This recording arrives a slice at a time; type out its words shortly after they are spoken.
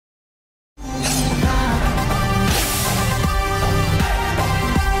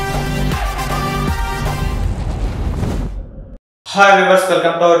Hi viewers,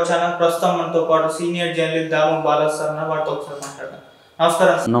 welcome to our channel. ప్రస్తుతం మనతో పాటు సీనియర్ జర్నలిస్ట్ దాము బాలాజీ సార్ ఉన్నారు. వారితో ఒకసారి మాట్లాడదాం.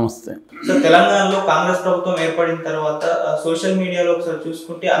 నమస్కారం. నమస్తే సో తెలంగాణలో కాంగ్రెస్ ప్రభుత్వం ఏర్పడిన తర్వాత సోషల్ మీడియాలో ఒకసారి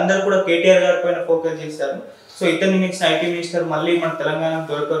చూసుకుంటే అందరూ కూడా కేటీఆర్ గారి పైన ఫోకస్ చేశారు. సో ఇతన్ని మించిన ఐటీ మినిస్టర్ మళ్ళీ మన తెలంగాణ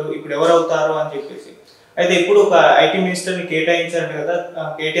దొరకరు, ఇప్పుడు ఎవరు అవుతారు అని చెప్పేసి. అయితే ఇప్పుడు ఒక ఐటీ మినిస్టర్ని కేటాయించారు కదా,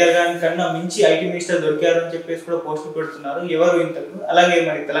 కేటీఆర్ గారి కన్నా మించి ఐటీ మినిస్టర్ దొరికారు అని చెప్పేసి కూడా పోస్టులు పెడుతున్నారు. ఎవరు ఇంతకు? అలాగే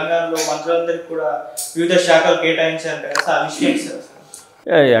మరి తెలంగాణలో మంత్రులందరికీ కూడా వివిధ శాఖలు కేటాయించారు కదా, ఆ లిస్ట్ ఏంటి సార్?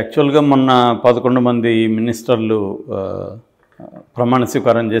 యాక్చువల్గా మొన్న 11 మంది మినిస్టర్లు ప్రమాణ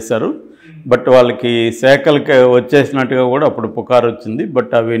స్వీకారం చేశారు. బట్ వాళ్ళకి శాఖలకి వచ్చేసినట్టుగా కూడా అప్పుడు పుకారు వచ్చింది.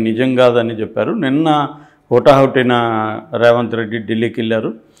 బట్ అవి నిజం కాదని చెప్పారు. నిన్న హుటాహుటిన రేవంత్ రెడ్డి ఢిల్లీకి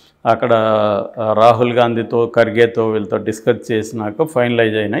వెళ్ళారు. అక్కడ రాహుల్ గాంధీతో, ఖర్గేతో వీళ్ళతో డిస్కస్ చేసినాక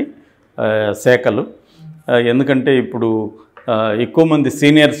ఫైనలైజ్ అయినాయి శాఖలు. ఎందుకంటే ఇప్పుడు ఎక్కువ మంది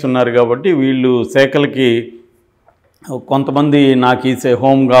సీనియర్స్ ఉన్నారు కాబట్టి వీళ్ళు శాఖలకి కొంతమంది నాకు ఈ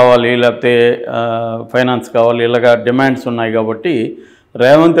హోమ్ కావాలి, లేకపోతే ఫైనాన్స్ కావాలి, ఇలాగా డిమాండ్స్ ఉన్నాయి కాబట్టి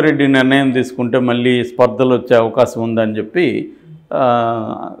రేవంత్ రెడ్డి నిర్ణయం తీసుకుంటే మళ్ళీ స్పర్ధలు వచ్చే అవకాశం ఉందని చెప్పి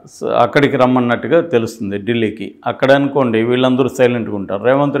అక్కడికి రమ్మన్నట్టుగా తెలుస్తుంది ఢిల్లీకి. అక్కడ అనుకోండి వీళ్ళందరూ సైలెంట్గా ఉంటారు.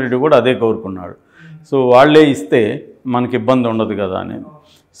 రేవంత్ రెడ్డి కూడా అదే కోరుకున్నాడు. సో వాళ్ళే ఇస్తే మనకి ఇబ్బంది ఉండదు కదా అనేది.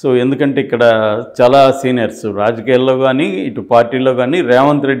 సో ఎందుకంటే ఇక్కడ చాలా సీనియర్స్ రాజకీయాల్లో కానీ ఇటు పార్టీలో కానీ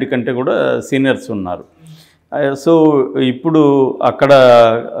రేవంత్ రెడ్డి కంటే కూడా సీనియర్స్ ఉన్నారు. సో ఇప్పుడు అక్కడ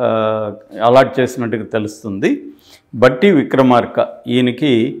అలాట్ చేసినట్టుగా తెలుస్తుంది. బట్టి విక్రమార్క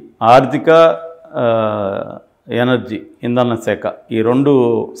ఈయనకి ఆర్థిక, ఎనర్జీ, ఇంధన శాఖ, ఈ 2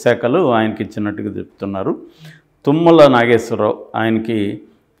 శాఖలు ఆయనకి ఇచ్చినట్టుగా చెప్తున్నారు. తుమ్మల నాగేశ్వరరావు ఆయనకి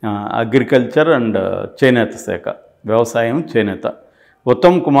అగ్రికల్చర్ అండ్ చేనేత శాఖ, వ్యవసాయం, చేనేత.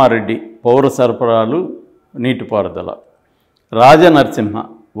 ఉత్తమ్ కుమార్ రెడ్డి పౌర సరఫరాలు, నీటిపారుదల. రాజనరసింహ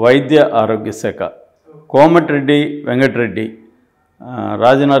వైద్య ఆరోగ్య శాఖ. కోమటిరెడ్డి వెంకటరెడ్డి,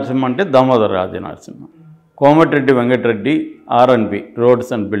 రాజనరసింహ అంటే Damodar Rajanarasimha. Komatireddy Venkatareddy R&B,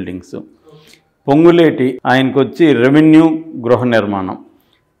 roads and buildings. Ponguleti ఆయనకు వచ్చి రెవెన్యూ, గృహ నిర్మాణం.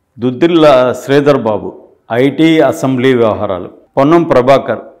 దుద్దిల్ల శ్రీధర్ బాబు IT, అసెంబ్లీ వ్యవహారాలు. పొన్నం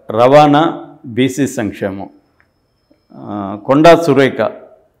ప్రభాకర్ రవాణా, బీసీ సంక్షేమం. కొండా సురేఖ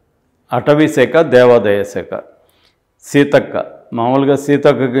అటవీ శాఖ, దేవాదాయ శాఖ. సీతక్క మామూలుగా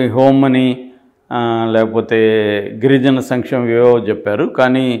సీతక్కకి హోమ్ అని లేకపోతే గిరిజన సంక్షేమం ఏవో చెప్పారు,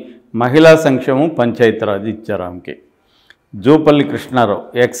 కానీ మహిళా సంక్షేమం, పంచాయతీరాజ్ ఇచ్చారు ఆమెకి. జూపల్లి కృష్ణారావు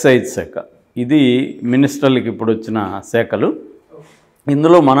ఎక్సైజ్ శాఖ. ఇది మినిస్టర్లకి ఇప్పుడు వచ్చిన శాఖలు.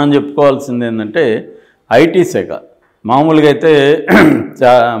 ఇందులో మనం చెప్పుకోవాల్సింది ఏంటంటే IT శాఖ. మామూలుగా అయితే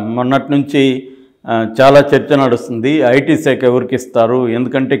మొన్నటి నుంచి చాలా చర్చ నడుస్తుంది IT శాఖ ఎవరికి ఇస్తారు.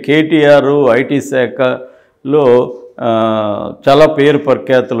 ఎందుకంటే కేటీఆర్ IT శాఖలో చాలా పేరు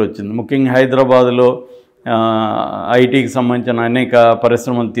ప్రఖ్యాతులు వచ్చింది. ముఖ్యంగా హైదరాబాద్లో ఐటీకి సంబంధించిన అనేక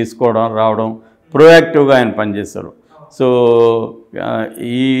పరిశ్రమలు తీసుకోవడం రావడం, ప్రోయాక్టివ్గా ఆయన పనిచేశారు. సో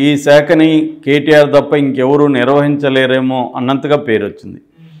ఈ శాఖని కేటీఆర్ తప్ప ఇంకెవరు నిర్వహించలేరేమో అన్నంతగా పేరు వచ్చింది.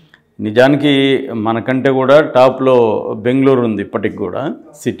 నిజానికి మనకంటే కూడా టాప్లో బెంగళూరు ఉంది ఇప్పటికి కూడా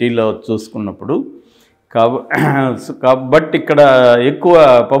సిటీలో చూసుకున్నప్పుడు. బట్ ఇక్కడ ఎక్కువ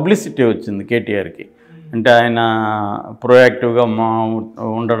పబ్లిసిటీ వచ్చింది కేటీఆర్కి. అంటే ఆయన ప్రోయాక్టివ్గా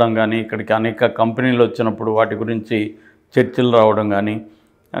ఉండడం కానీ, ఇక్కడికి అనేక కంపెనీలు వచ్చినప్పుడు వాటి గురించి చర్చలు రావడం కానీ,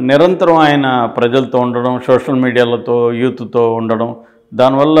 నిరంతరం ఆయన ప్రజలతో ఉండడం, సోషల్ మీడియాలతో యూత్తో ఉండడం,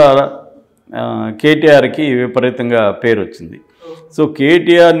 దానివల్ల కేటీఆర్కి విపరీతంగా పేరు వచ్చింది. సో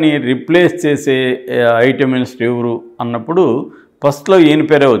కేటీఆర్ని రిప్లేస్ చేసే IT మినిస్టర్ ఎవరు అన్నప్పుడు ఫస్ట్లో ఈయన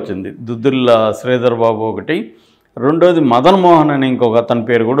పేరే వచ్చింది. దుద్దిల్ల శ్రీధర్ బాబు ఒకటి. రెండోది మదన్ మోహన్ అని ఇంకొక అతని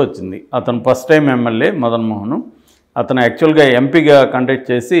పేరు కూడా వచ్చింది. అతను first time MLA Madan Mohan. అతను యాక్చువల్గా ఎంపీగా కంటెక్ట్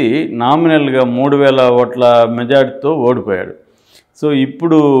చేసి నామినల్గా 3000 ఓట్ల మెజారిటీతో ఓడిపోయాడు. సో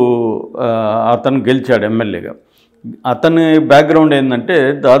ఇప్పుడు అతను గెలిచాడు ఎమ్మెల్యేగా. అతని బ్యాక్గ్రౌండ్ ఏంటంటే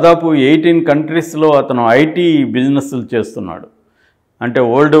దాదాపు 18 కంట్రీస్లో అతను IT బిజినెస్లు చేస్తున్నాడు. అంటే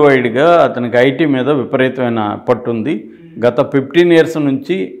వరల్డ్ వైడ్గా అతనికి IT మీద విపరీతమైన పట్టుంది. గత 15 ఇయర్స్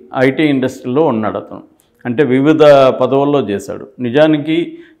నుంచి IT ఇండస్ట్రీలో ఉన్నాడు అతను. అంటే వివిధ పదవుల్లో చేశాడు. నిజానికి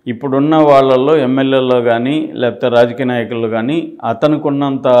ఇప్పుడున్న వాళ్ళల్లో ఎమ్మెల్యేల్లో కానీ లేకపోతే రాజకీయ నాయకుల్లో కానీ అతనికి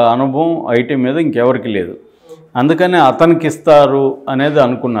ఉన్నంత అనుభవం IT మీద ఇంకెవరికి లేదు. అందుకనే అతనికి ఇస్తారు అనేది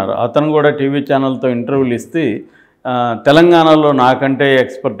అనుకున్నారు. అతను కూడా టీవీ ఛానల్తో ఇంటర్వ్యూలు ఇస్తే తెలంగాణలో నాకంటే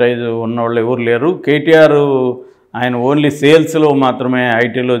ఎక్స్పర్టైజ్ ఉన్నవాళ్ళు ఎవరు లేరు, కేటీఆర్ ఆయన ఓన్లీ సేల్స్లో మాత్రమే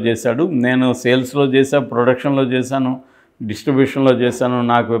ITలో చేశాడు, నేను సేల్స్లో చేశాను, ప్రొడక్షన్లో చేశాను, డిస్ట్రిబ్యూషన్లో చేశాను,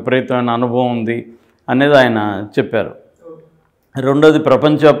 నాకు విపరీతమైన అనుభవం ఉంది అనేది ఆయన చెప్పారు. రెండోది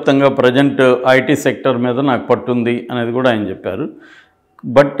ప్రపంచవ్యాప్తంగా ప్రజెంట్ IT సెక్టర్ మీద నాకు పట్టుంది అనేది కూడా ఆయన చెప్పారు.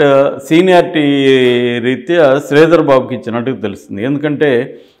 బట్ సీనియారిటీ రీత్యా శ్రీధర్ బాబుకి ఇచ్చినట్టుగా తెలుస్తుంది. ఎందుకంటే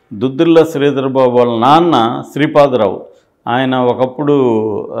దుద్దుల్ల శ్రీధర్ బాబు వాళ్ళ నాన్న శ్రీపాదరావు, ఆయన ఒకప్పుడు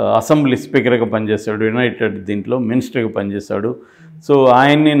అసెంబ్లీ స్పీకర్గా పనిచేశాడు, యునైటెడ్ దీంట్లో మినిస్టర్గా పనిచేశాడు. సో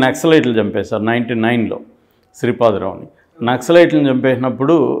ఆయన్ని నక్సలైట్లు చంపేశారు 99లో శ్రీపాదరావుని. నక్సలైట్లను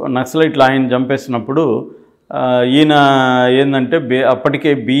నక్సలైట్లు ఆయన చంపేసినప్పుడు ఈయన ఏంటంటే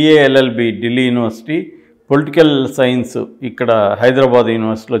అప్పటికే BA LLB Delhi university, political science ఇక్కడ హైదరాబాద్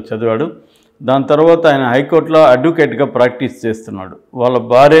యూనివర్సిటీలో చదివాడు. దాని తర్వాత ఆయన హైకోర్టులో అడ్వకేట్గా ప్రాక్టీస్ చేస్తున్నాడు. వాళ్ళ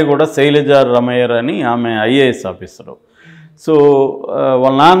భార్య కూడా శైలజ రమయ్యర్ అని, ఆమె IAS ఆఫీసరు. సో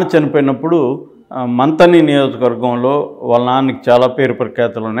వాళ్ళ నాన్న చనిపోయినప్పుడు మంతని నియోజకవర్గంలో వాళ్ళ నాన్నకి చాలా పేరు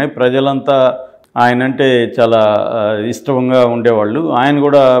ప్రఖ్యాతులు ఉన్నాయి. ప్రజలంతా ఆయనంటే చాలా ఇష్టంగా ఉండేవాళ్ళు. ఆయన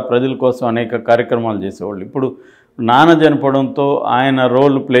కూడా ప్రజల కోసం అనేక కార్యక్రమాలు చేసేవాళ్ళు. ఇప్పుడు నాన్న చనిపోవడంతో ఆయన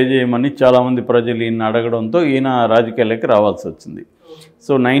రోల్ ప్లే చేయమని చాలామంది ప్రజలు ఈయన అడగడంతో ఈయన రాజకీయాలకి రావాల్సి వచ్చింది.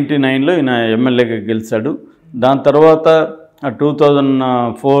 సో 99లో ఈయన ఎమ్మెల్యేగా గెలిచాడు. దాని తర్వాత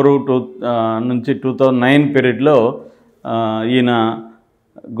 2004 నుంచి 2009 పీరియడ్లో ఈయన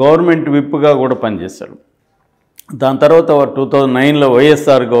గవర్నమెంట్ విప్గా కూడా పనిచేశాడు. దాని తర్వాత 2009లో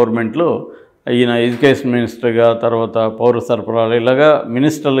వైఎస్ఆర్ గవర్నమెంట్లో ఈయన ఎడ్యుకేషన్ మినిస్టర్గా, తర్వాత పౌర సరఫరాలు, ఇలాగా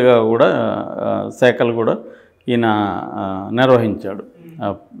మినిస్టర్లుగా కూడా శాఖలు కూడా ఈయన నిర్వహించాడు,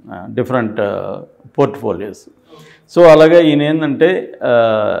 డిఫరెంట్ పోర్ట్ఫోలియోస్. సో అలాగే ఈయన ఏంటంటే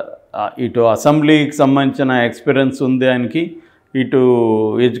ఇటు అసెంబ్లీకి సంబంధించిన ఎక్స్పీరియన్స్ ఉంది ఆయనకి, ఇటు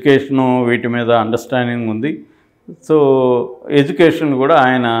ఎడ్యుకేషను వీటి మీద అండర్స్టాండింగ్ ఉంది. సో ఎడ్యుకేషన్ కూడా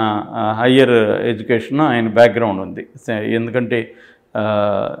ఆయన హయ్యర్ ఎడ్యుకేషన్ ఆయన బ్యాక్గ్రౌండ్ ఉంది. ఎందుకంటే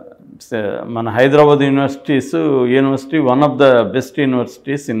మన Hyderabad university one of the best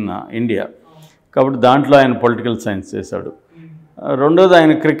universities in India, కాబట్టి దాంట్లో ఆయన పొలిటికల్ సైన్స్ చేశాడు. రెండోది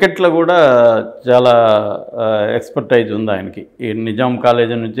ఆయన క్రికెట్లో కూడా చాలా ఎక్స్పర్టైజ్ ఉంది ఆయనకి. ఈ నిజాం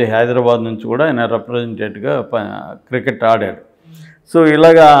కాలేజీ నుంచి, హైదరాబాద్ నుంచి కూడా ఆయన రిప్రజెంటేటివ్గా క్రికెట్ ఆడాడు. సో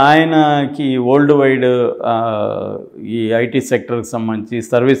ఇలాగా ఆయనకి వరల్డ్ వైడ్ ఈ IT సెక్టర్కి సంబంధించి,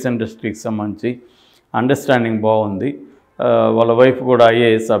 సర్వీస్ ఇండస్ట్రీకి సంబంధించి అండర్స్టాండింగ్ బాగుంది. వాళ్ళ వైఫ్ కూడా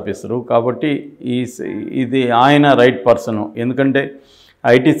IAS ఆఫీసరు. కాబట్టి ఇది ఆయన రైట్ పర్సను. ఎందుకంటే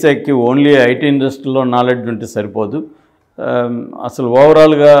IT శాఖకి ఓన్లీ IT ఇండస్ట్రీలో నాలెడ్జ్ ఉంటే సరిపోదు, అసలు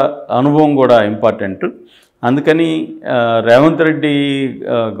ఓవరాల్గా అనుభవం కూడా ఇంపార్టెంట్. అందుకని రేవంత్ రెడ్డి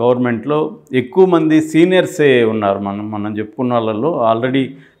గవర్నమెంట్లో ఎక్కువ మంది సీనియర్సే ఉన్నారు. మనం చెప్పుకున్న వాళ్ళలో ఆల్రెడీ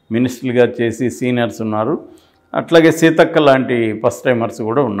మినిస్టర్లుగా చేసి సీనియర్స్ ఉన్నారు. అట్లాగే సీతక్క లాంటి ఫస్ట్ టైమర్స్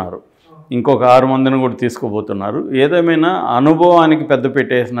కూడా ఉన్నారు. ఇంకొక 6 మందిని కూడా తీసుకోబోతున్నారు. ఏదేమైనా అనుభవానికి పెద్ద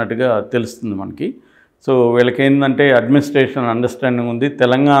పెట్టేసినట్టుగా తెలుస్తుంది మనకి. సో వీళ్ళకి ఏంటంటే అడ్మినిస్ట్రేషన్ అండర్స్టాండింగ్ ఉంది.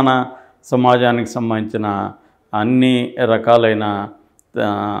 తెలంగాణ సమాజానికి సంబంధించిన అన్ని రకాలైన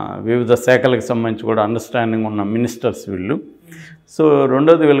వివిధ శాఖలకు సంబంధించి కూడా అండర్స్టాండింగ్ ఉన్న మినిస్టర్స్ వీళ్ళు. సో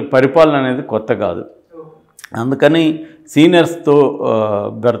రెండోది వీళ్ళకి పరిపాలన అనేది కొత్త కాదు, అందుకని సీనియర్స్తో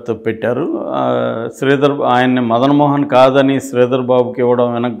బెర్త్ పెట్టారు. ఆయన్ని మదన్ మోహన్ కాదని శ్రీధర్ బాబుకి ఇవ్వడం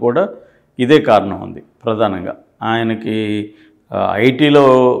వెనక కూడా ఇదే కారణం ఉంది ప్రధానంగా. ఆయనకి ఐటీలో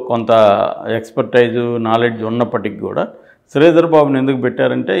కొంత ఎక్స్పర్టైజు నాలెడ్జ్ ఉన్నప్పటికీ కూడా శ్రీధర్ బాబుని ఎందుకు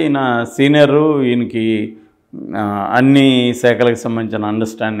పెట్టారంటే ఈయన సీనియరు, ఈయనకి అన్ని శాఖలకు సంబంధించిన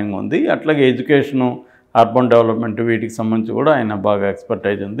అండర్స్టాండింగ్ ఉంది. అట్లాగే ఎడ్యుకేషను, అర్బన్ డెవలప్మెంట్ వీటికి సంబంధించి కూడా ఆయన బాగా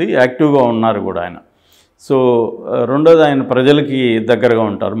ఎక్స్పర్టైజ్ ఉంది, యాక్టివ్గా ఉన్నారు కూడా ఆయన. సో రెండోది ఆయన ప్రజలకి దగ్గరగా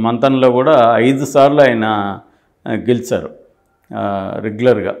ఉంటారు. మంతన్లో కూడా 5 సార్లు ఆయన గెలిచారు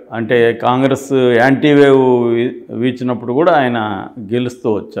రెగ్యులర్గా. అంటే కాంగ్రెస్ యాంటీ వేవ్ వీచినప్పుడు కూడా ఆయన గెలుస్తూ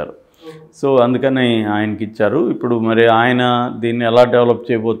వచ్చారు. సో అందుకని ఆయనకి ఇచ్చారు. ఇప్పుడు మరి ఆయన దీన్ని ఎలా డెవలప్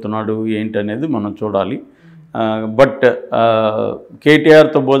చేయబోతున్నాడు ఏంటి అనేది మనం చూడాలి. బట్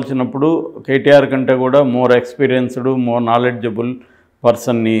కేటీఆర్తో పోల్చినప్పుడు కేటీఆర్ కంటే కూడా మోర్ ఎక్స్పీరియన్స్డ్, మోర్ నాలెడ్జబుల్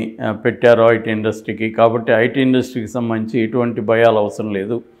పర్సన్ని పెట్టారు ఐటీ ఇండస్ట్రీకి. కాబట్టి ఐటీ ఇండస్ట్రీకి సంబంధించి ఎటువంటి భయాలు అవసరం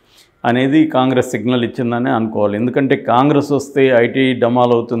లేదు అనేది కాంగ్రెస్ సిగ్నల్ ఇచ్చిందని అనుకోవాలి. ఎందుకంటే కాంగ్రెస్ వస్తే ఐటీ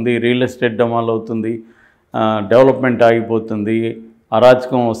డమాల్ అవుతుంది, రియల్ ఎస్టేట్ డమాల్ అవుతుంది, డెవలప్మెంట్ ఆగిపోతుంది,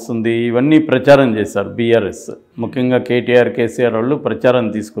 అరాచకం వస్తుంది, ఇవన్నీ ప్రచారం చేశారు బీఆర్ఎస్. ముఖ్యంగా కేటీఆర్, కేసీఆర్ వాళ్ళు ప్రచారం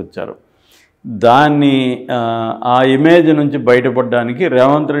తీసుకొచ్చారు. దాన్ని ఆ ఇమేజ్ నుంచి బయటపడడానికి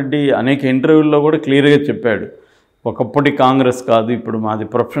రేవంత్ రెడ్డి అనేక ఇంటర్వ్యూల్లో కూడా క్లియర్గా చెప్పాడు, ఒకప్పటి కాంగ్రెస్ కాదు, ఇప్పుడు మాది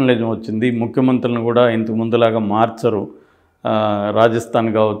ప్రొఫెషనలిజం వచ్చింది, ముఖ్యమంత్రులను కూడా ఇంతకు ముందులాగా మార్చరు, రాజస్థాన్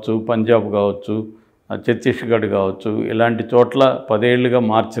కావచ్చు, పంజాబ్ కావచ్చు, ఛత్తీస్గఢ్ కావచ్చు, ఇలాంటి చోట్ల 10 ఏళ్ళుగా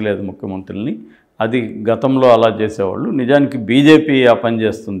మార్చలేదు ముఖ్యమంత్రుల్ని, అది గతంలో అలా చేసేవాళ్ళు. నిజానికి బీజేపీ ఆ పని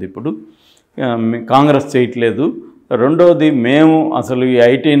చేస్తుంది, ఇప్పుడు కాంగ్రెస్ చేయట్లేదు. రెండోది, మేము అసలు ఈ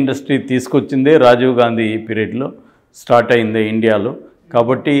ఐటీ ఇండస్ట్రీ తీసుకొచ్చిందే రాజీవ్ గాంధీ పీరియడ్లో స్టార్ట్ అయిందే ఇండియాలో.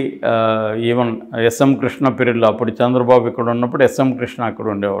 కాబట్టి ఈవెన్ ఎస్ఎం కృష్ణ పీరియడ్లో అప్పుడు చంద్రబాబు ఇక్కడ ఉన్నప్పుడు ఎస్ఎం కృష్ణ అక్కడ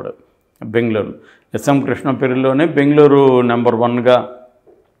ఉండేవాడు బెంగళూరు. ఎస్ఎం కృష్ణ పీరియడ్లోనే బెంగళూరు నెంబర్ 1గా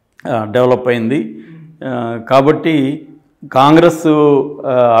డెవలప్ అయింది. కాబట్టి కాంగ్రెస్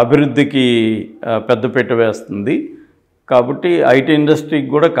అభివృద్ధికి పెద్దపీట వేస్తుంది. కాబట్టి ఐటీ ఇండస్ట్రీకి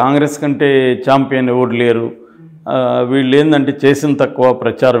కూడా కాంగ్రెస్ కంటే ఛాంపియన్ ఎవరు లేరు. వీళ్ళు ఏంటంటే చేసిన తక్కువ,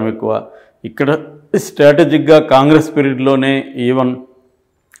 ప్రచారం ఎక్కువ. ఇక్కడ స్ట్రాటజిక్గా కాంగ్రెస్ పీరియడ్లోనే ఈవెన్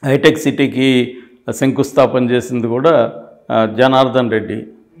హైటెక్ సిటీకి శంకుస్థాపన చేసింది కూడా జనార్దన్ రెడ్డి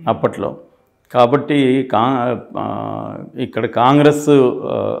అప్పట్లో. కాబట్టి ఇక్కడ కాంగ్రెస్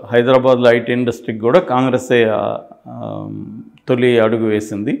హైదరాబాద్లో ఐటీ ఇండస్ట్రీకి కూడా కాంగ్రెసే తొలి అడుగు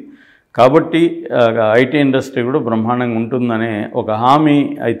వేసింది. కాబట్టి ఐటీ ఇండస్ట్రీ కూడా బ్రహ్మాండంగా ఉంటుందనే ఒక హామీ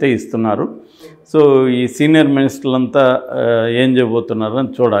అయితే ఇస్తున్నారు. సో ఈ సీనియర్ మినిస్టర్లంతా ఏం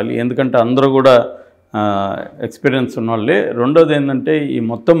చేయబోతున్నారని చూడాలి. ఎందుకంటే అందరూ కూడా ఎక్స్పీరియన్స్ ఉన్నవాళ్ళే. రెండోది ఏంటంటే ఈ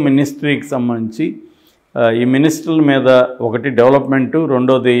మొత్తం మినిస్ట్రీకి సంబంధించి ఈ మినిస్టర్ల మీద ఒకటి డెవలప్మెంటు,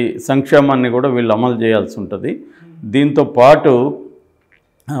 రెండోది సంక్షేమాన్ని కూడా వీళ్ళు అమలు చేయాల్సి ఉంటుంది. దీంతో పాటు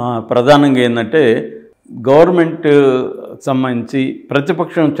ప్రధానంగా ఏంటంటే గవర్నమెంట్ సంబంధించి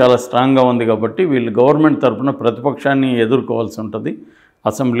ప్రతిపక్షం చాలా స్ట్రాంగ్గా ఉంది. కాబట్టి వీళ్ళు గవర్నమెంట్ తరఫున ప్రతిపక్షాన్ని ఎదుర్కోవాల్సి ఉంటుంది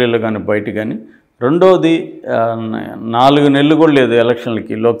అసెంబ్లీలో కానీ బయట కానీ. రెండోది 4 నెలలు కూడా లేదు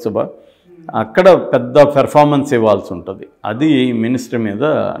ఎలక్షన్లకి లోక్సభ. అక్కడ పెద్ద పెర్ఫార్మెన్స్ ఇవ్వాల్సి ఉంటుంది. అది మినిస్ట్రీ మీద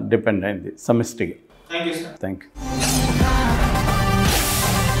డిపెండ్ అయింది సమిష్టిగా. Thank you sir. Thank you.